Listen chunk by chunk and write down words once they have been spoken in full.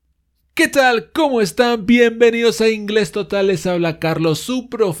¿Qué tal? ¿Cómo están? Bienvenidos a Inglés Total. Les habla Carlos, su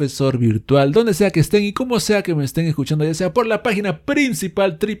profesor virtual, donde sea que estén y como sea que me estén escuchando, ya sea por la página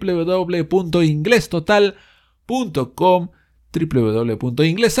principal www.inglestotal.com,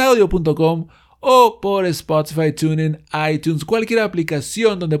 www.inglesaudio.com o por Spotify, TuneIn, iTunes, cualquier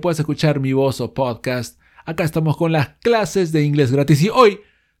aplicación donde puedas escuchar mi voz o podcast. Acá estamos con las clases de inglés gratis y hoy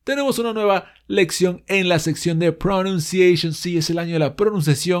tenemos una nueva lección en la sección de pronunciation. Sí, es el año de la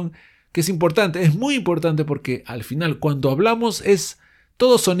pronunciación, que es importante, es muy importante porque al final cuando hablamos es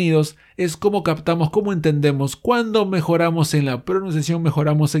todos sonidos, es cómo captamos, cómo entendemos. Cuando mejoramos en la pronunciación,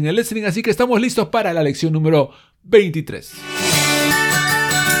 mejoramos en el listening. Así que estamos listos para la lección número 23.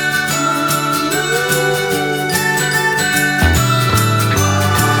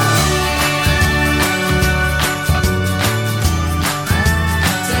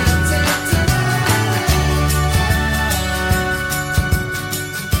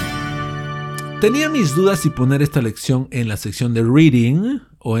 Tenía mis dudas si poner esta lección en la sección de reading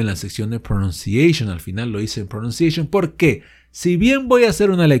o en la sección de pronunciation. Al final lo hice en pronunciation porque si bien voy a hacer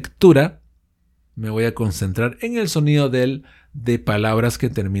una lectura, me voy a concentrar en el sonido de palabras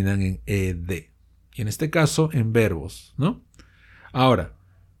que terminan en ed. Y en este caso en verbos, ¿no? Ahora,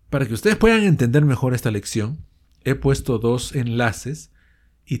 para que ustedes puedan entender mejor esta lección, he puesto dos enlaces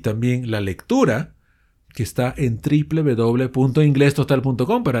y también la lectura que está en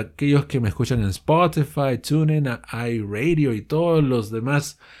www.inglestotal.com para aquellos que me escuchan en Spotify, TuneIn, iRadio y todos los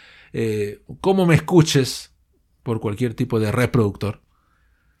demás, como me escuches por cualquier tipo de reproductor.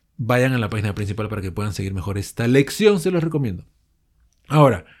 Vayan a la página principal para que puedan seguir mejor esta lección, se los recomiendo.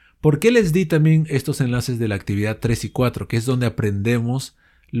 Ahora, ¿por qué les di también estos enlaces de la actividad 3 y 4, que es donde aprendemos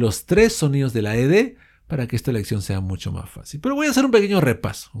los 3 sonidos de la ed para que esta lección sea mucho más fácil? Pero voy a hacer un pequeño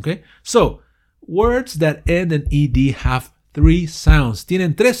repaso, ¿ok? So, words that end in ed have 3 sounds.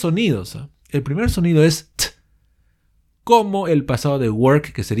 Tienen 3 sonidos. El primer sonido es t, como el pasado de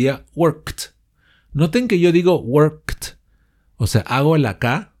work, que sería worked. Noten que yo digo worked, o sea, hago la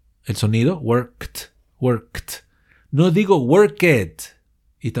K, el sonido, worked, worked. No digo worked,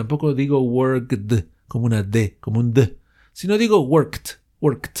 y tampoco digo worked, como una D, como un D, sino digo worked,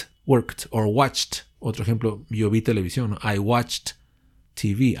 worked, worked, or watched. Otro ejemplo, yo vi televisión, ¿no? I watched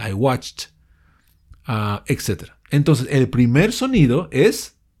TV, I watched, etc. Entonces, el primer sonido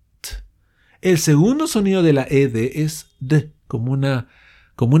es t. El segundo sonido de la ed es d, como una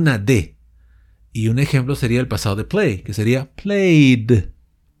D. Y un ejemplo sería el pasado de play, que sería played,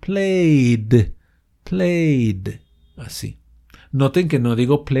 played, played. Así. Noten que no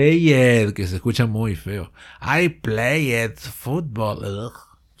digo played, que se escucha muy feo. I played football. Ugh,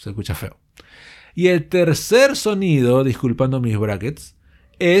 se escucha feo. Y el tercer sonido, disculpando mis brackets,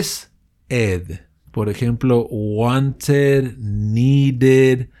 es ed. Por ejemplo, wanted,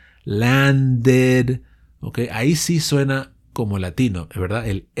 needed, landed. ¿Okay? Ahí sí suena como latino, ¿verdad?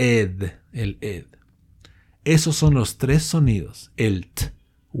 El ed, el ed. Esos son los 3 sonidos. El t,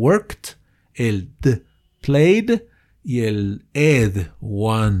 worked, el d, played y el ed,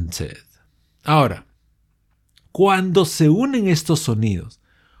 wanted. Ahora, cuando se unen estos sonidos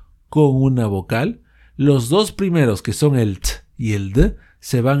con una vocal, los 2 primeros, que son el t y el d,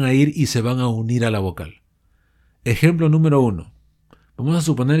 se van a ir y se van a unir a la vocal. Ejemplo número 1. Vamos a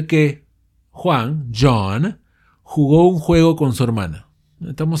suponer que John, jugó un juego con su hermana.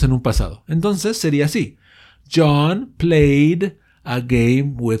 Estamos en un pasado. Entonces sería así. John played a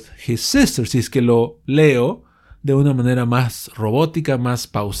game with his sister. Si es que lo leo de una manera más robótica, más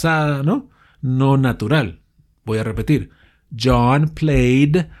pausada, ¿no? No natural. Voy a repetir. John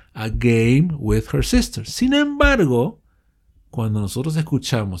played a game with her sister. Sin embargo, cuando nosotros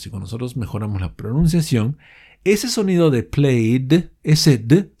escuchamos y cuando nosotros mejoramos la pronunciación, ese sonido de played, ese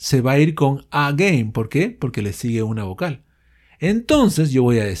d, se va a ir con a game. ¿Por qué? Porque le sigue una vocal. Entonces yo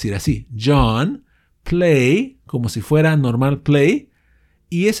voy a decir así. John play, como si fuera normal play,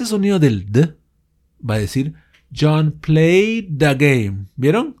 y ese sonido del d va a decir John played the game.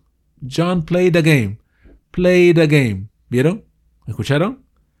 ¿Vieron? John played the game. Played the game. ¿Vieron? ¿Escucharon?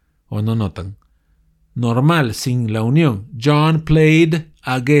 ¿O no notan? Normal, sin la unión. John played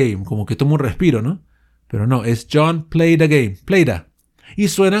a game. Como que toma un respiro, ¿no? Pero no, es John played a game. Played a. Y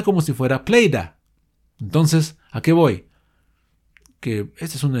suena como si fuera played a. Entonces, ¿a qué voy? Que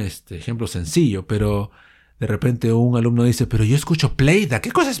este es un ejemplo sencillo, pero de repente un alumno dice, pero yo escucho played a.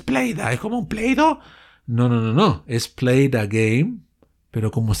 ¿Qué cosa es played a? ¿Es como un play-doh? No. Es played a game,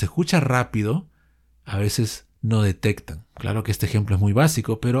 pero como se escucha rápido, a veces no detectan. Claro que este ejemplo es muy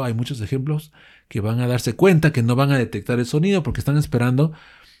básico, pero hay muchos ejemplos que van a darse cuenta que no van a detectar el sonido porque están esperando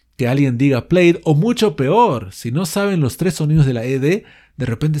que alguien diga played, o mucho peor, si no saben los 3 sonidos de la ED, de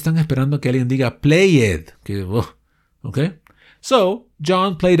repente están esperando que alguien diga played. ¿Ok? So,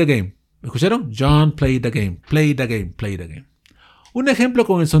 John played a game. ¿Me escucharon? John played a game. Played a game. Played a game. Un ejemplo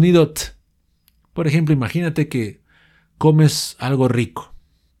con el sonido t. Por ejemplo, imagínate que comes algo rico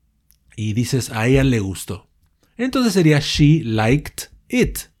y dices a ella le gustó. Entonces sería she liked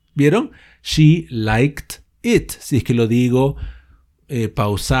it. ¿Vieron? She liked it. Si es que lo digo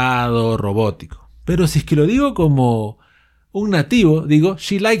pausado, robótico. Pero si es que lo digo como un nativo, digo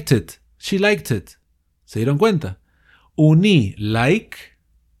she liked it. She liked it. ¿Se dieron cuenta? Uní like,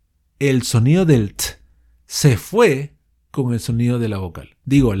 el sonido del t se fue con el sonido de la vocal.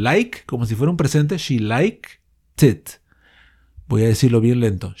 Digo like como si fuera un presente. She liked it. Voy a decirlo bien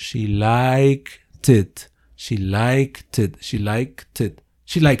lento. She liked it. She liked it. She liked it.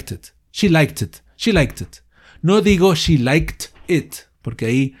 She liked it. She liked it. She liked it. No digo she liked it, porque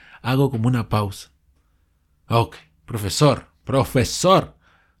ahí hago como una pausa. Ok, profesor.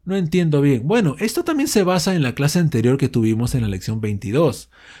 No entiendo bien. Bueno, esto también se basa en la clase anterior que tuvimos en la lección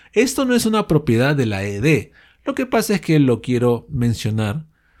 22. Esto no es una propiedad de la ED. Lo que pasa es que lo quiero mencionar.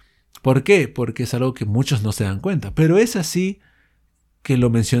 ¿Por qué? Porque es algo que muchos no se dan cuenta. Pero es así que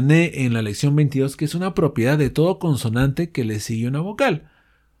lo mencioné en la lección 22, que es una propiedad de todo consonante que le sigue una vocal.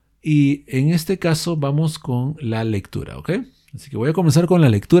 Y en este caso vamos con la lectura, ¿ok? Así que voy a comenzar con la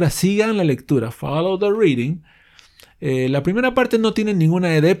lectura. Sigan la lectura. Follow the reading. La primera parte no tiene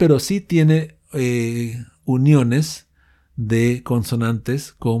ninguna ED, pero sí tiene uniones de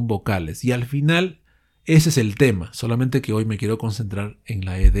consonantes con vocales. Y al final, ese es el tema. Solamente que hoy me quiero concentrar en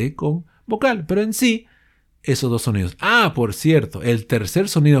la ED con vocal. Pero en sí, esos dos sonidos. Ah, por cierto, el tercer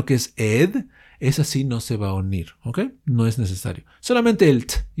sonido que es ed, ese sí no se va a unir, ¿ok? No es necesario. Solamente el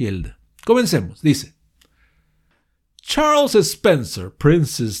t y el d. Comencemos. Dice: Charles Spencer,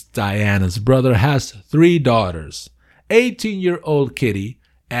 Princess Diana's brother, has 3 daughters, 18-year-old Kitty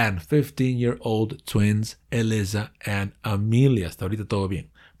and 15-year-old twins Eliza and Amelia. Hasta ahorita todo bien.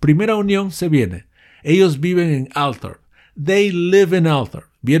 Primera unión se viene. Ellos viven en Althorp. They live in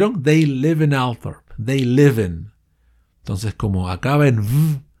Althorp. ¿Vieron? They live in Althorp. They live in. Entonces, como acaba en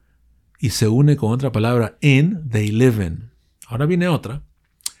v y se une con otra palabra in, they live in. Ahora viene otra.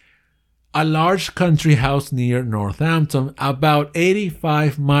 A large country house near Northampton, about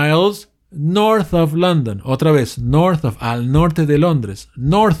 85 miles north of London. Otra vez, north of, al norte de Londres.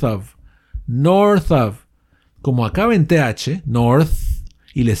 North of. Como acaba en th, north,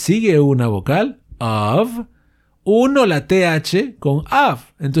 y le sigue una vocal, of, uno la th con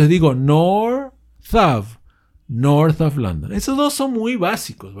of. Entonces digo north of London. Esos dos son muy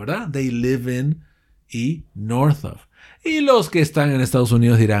básicos, ¿verdad? They live in y north of. Y los que están en Estados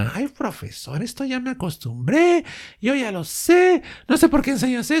Unidos dirán: ay, profesor, esto ya me acostumbré, yo ya lo sé, no sé por qué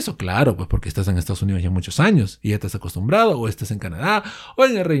enseñas eso. Claro, pues porque estás en Estados Unidos ya muchos años y ya estás acostumbrado, o estás en Canadá o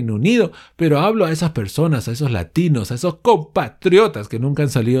en el Reino Unido. Pero hablo a esas personas, a esos latinos, a esos compatriotas que nunca han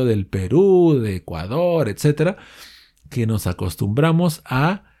salido del Perú, de Ecuador, etcétera, que nos acostumbramos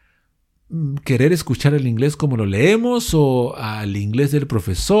a querer escuchar el inglés como lo leemos, o al inglés del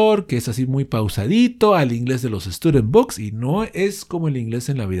profesor, que es así muy pausadito, al inglés de los student books, y no es como el inglés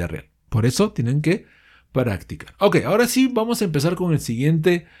en la vida real. Por eso tienen que practicar. Ok, ahora sí vamos a empezar con el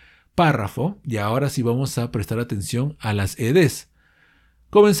siguiente párrafo, y ahora sí vamos a prestar atención a las EDs.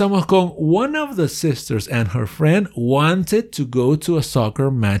 Comenzamos con: One of the sisters and her friend wanted to go to a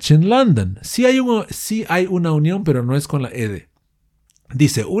soccer match in London. Sí hay una unión, pero no es con la ED.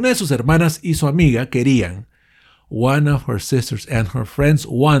 Dice: una de sus hermanas y su amiga querían. One of her sisters and her friends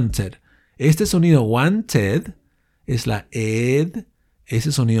wanted. Este sonido wanted es la ed.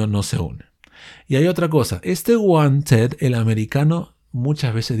 Ese sonido no se une. Y hay otra cosa. Este wanted, el americano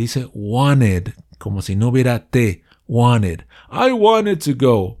muchas veces dice wanted, como si no hubiera T. Wanted. I wanted to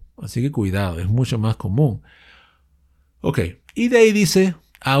go. Así que cuidado, es mucho más común. Ok. Y de ahí dice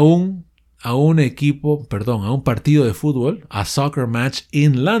a un partido de fútbol, a soccer match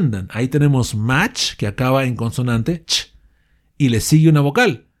in London. Ahí tenemos match, que acaba en consonante ch, y le sigue una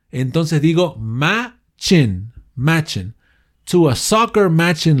vocal. Entonces digo matching, to a soccer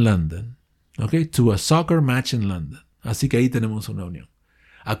match in London. ¿Ok? To a soccer match in London. Así que ahí tenemos una unión.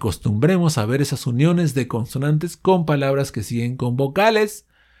 Acostumbremos a ver esas uniones de consonantes con palabras que siguen con vocales.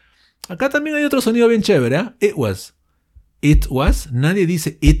 Acá también hay otro sonido bien chévere, ¿eh? It was. It was, nadie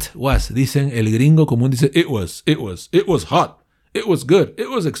dice it was, dicen, el gringo común dice it was hot, it was good, it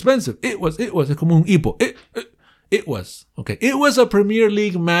was expensive, it was, es como un hipo, it was, okay. It was a Premier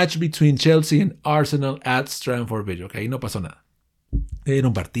League match between Chelsea and Arsenal at Stamford Bridge, ok, ahí no pasó nada. Era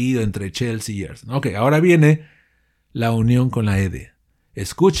un partido entre Chelsea y Arsenal. Ok, ahora viene la unión con la ED.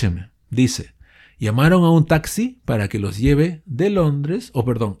 Escúcheme, dice, llamaron a un taxi para que los lleve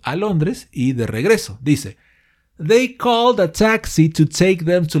a Londres y de regreso. Dice, they called a taxi to take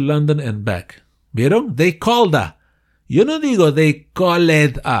them to London and back. ¿Vieron? They called a. Yo no digo they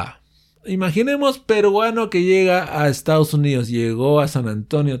called a. Imaginemos peruano que llega a Estados Unidos, llegó a San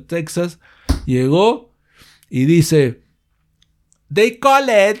Antonio, Texas, llegó y dice, they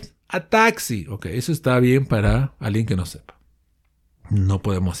called a taxi. Ok, eso está bien para alguien que no sepa. No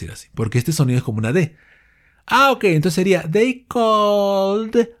podemos decir así, porque este sonido es como una D. Ok, entonces sería they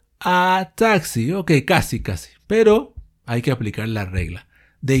called a taxi. Ok, casi. Pero hay que aplicar la regla.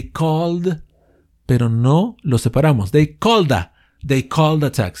 They called, pero no lo separamos. They called a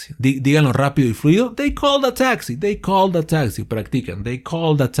taxi. Díganlo rápido y fluido. They called a taxi. Practican. They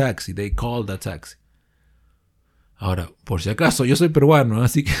called a taxi. Ahora, por si acaso, yo soy peruano,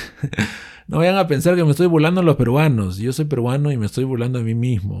 así que no vayan a pensar que me estoy burlando de los peruanos. Yo soy peruano y me estoy burlando de mí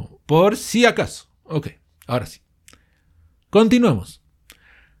mismo. Por si acaso. Ok, ahora sí. Continuamos.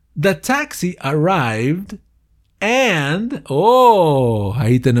 The taxi arrived and...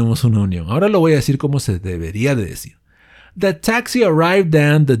 ahí tenemos una unión. Ahora lo voy a decir como se debería de decir. The taxi arrived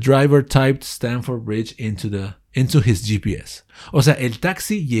and the driver typed Stamford Bridge into his GPS. O sea, el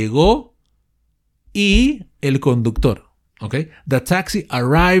taxi llegó y el conductor. ¿Ok? The taxi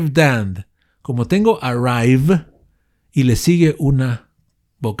arrived and. Como tengo arrive y le sigue una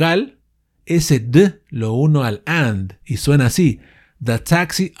vocal, ese D lo uno al and y suena así. The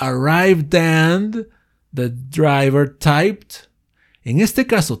taxi arrived and the driver typed. En este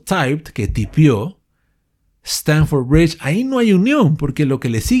caso, typed, que tipió, Stamford Bridge, ahí no hay unión, porque lo que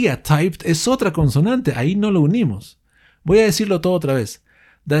le sigue a typed es otra consonante, ahí no lo unimos. Voy a decirlo todo otra vez.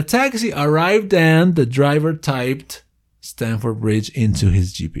 The taxi arrived and the driver typed Stamford Bridge into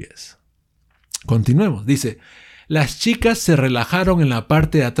his GPS. Continuemos. Dice, las chicas se relajaron en la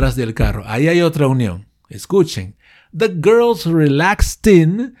parte de atrás del carro. Ahí hay otra unión. Escuchen. The girls relaxed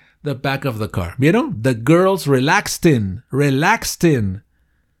in the back of the car. ¿Vieron? The girls relaxed in.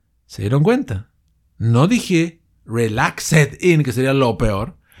 ¿Se dieron cuenta? No dije relaxed in, que sería lo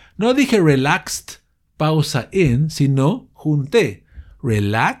peor. No dije relaxed, pausa in, sino junté.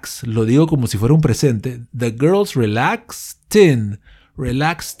 Relax, lo digo como si fuera un presente. The girls relaxed in.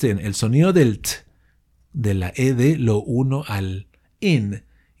 El sonido del t, de la ed, lo uno al in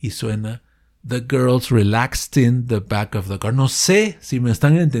y suena the girls relaxed in the back of the car. No sé si me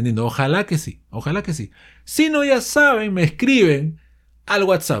están entendiendo. Ojalá que sí. Si no, ya saben, me escriben al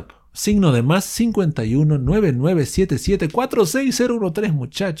WhatsApp. Signo de más 51 9977 46013,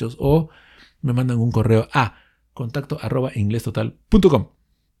 muchachos. O me mandan un correo a contacto@inglestotal.com.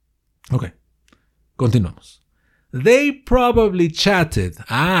 Ok, continuamos. They probably chatted.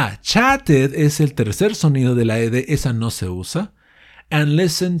 Chatted es el tercer sonido de la ed, esa no se usa. And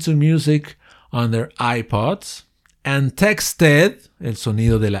listened to music on their iPods. And texted, el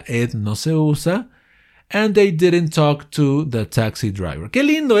sonido de la ed no se usa. And they didn't talk to the taxi driver. Qué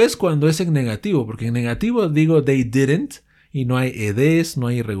lindo es cuando es en negativo, porque en negativo digo they didn't y no hay eds, no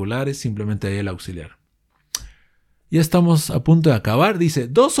hay irregulares, simplemente hay el auxiliar. Ya estamos a punto de acabar. Dice,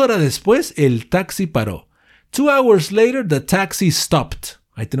 2 horas después el taxi paró. 2 hours later the taxi stopped.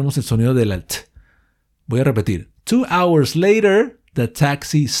 Ahí tenemos el sonido del alt. Voy a repetir. 2 hours later the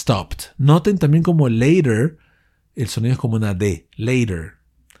taxi stopped. Noten también como later, el sonido es como una D. Later.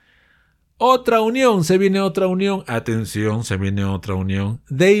 Otra unión, se viene otra unión. Atención, se viene otra unión.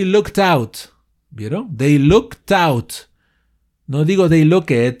 They looked out. ¿Vieron? They looked out. No digo they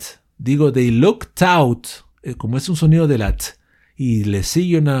looked, digo they looked out. Como es un sonido de la t y le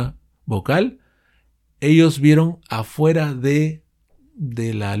sigue una vocal, ellos vieron afuera de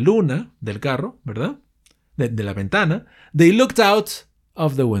la luna del carro, ¿verdad? De la ventana. They looked out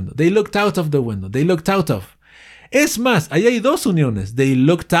of the window. Es más, ahí hay 2 uniones. They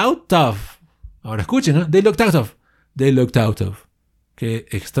looked out of. Ahora escuchen, ¿eh? They looked out of. Qué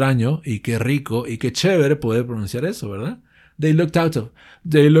extraño y qué rico y qué chévere poder pronunciar eso, ¿verdad? They looked out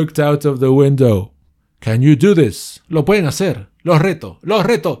of the window. Can you do this? Lo pueden hacer. Los reto.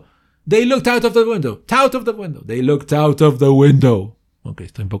 They looked out of the window. They looked out of the window. Ok,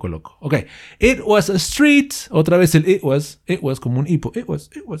 estoy un poco loco. Ok. It was a street. Otra vez el it was como un hipo. It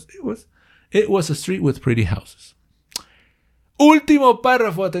was a street with pretty houses. Último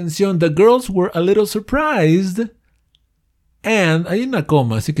párrafo, atención. The girls were a little surprised. And, hay una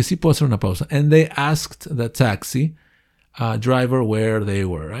coma, así que sí puedo hacer una pausa. And they asked the taxi driver where they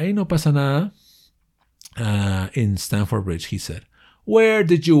were. Ahí no pasa nada. In Stamford Bridge, he said. Where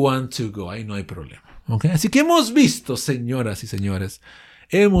did you want to go? Ahí no hay problema. Okay? Así que hemos visto, señoras y señores,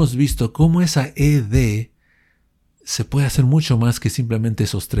 hemos visto cómo esa ED se puede hacer mucho más que simplemente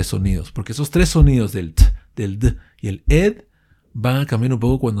esos 3 sonidos, porque esos 3 sonidos del t, del d y el ed van a cambiar un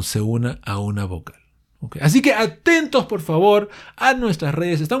poco cuando se una a una vocal. Okay. Así que atentos por favor a nuestras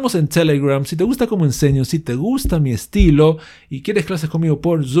redes. Estamos en Telegram. Si te gusta cómo enseño, si te gusta mi estilo y quieres clases conmigo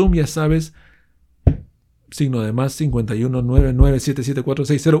por Zoom, ya sabes, signo de más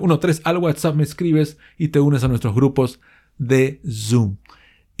 519977460013 al WhatsApp me escribes y te unes a nuestros grupos de Zoom.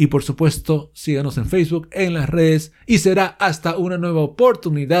 Y por supuesto, síganos en Facebook, en las redes, y será hasta una nueva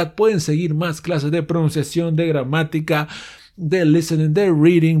oportunidad. Pueden seguir más clases de pronunciación, de gramática, de listening, de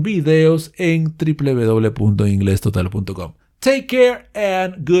reading, videos en www.inglestotal.com. Take care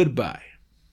and goodbye.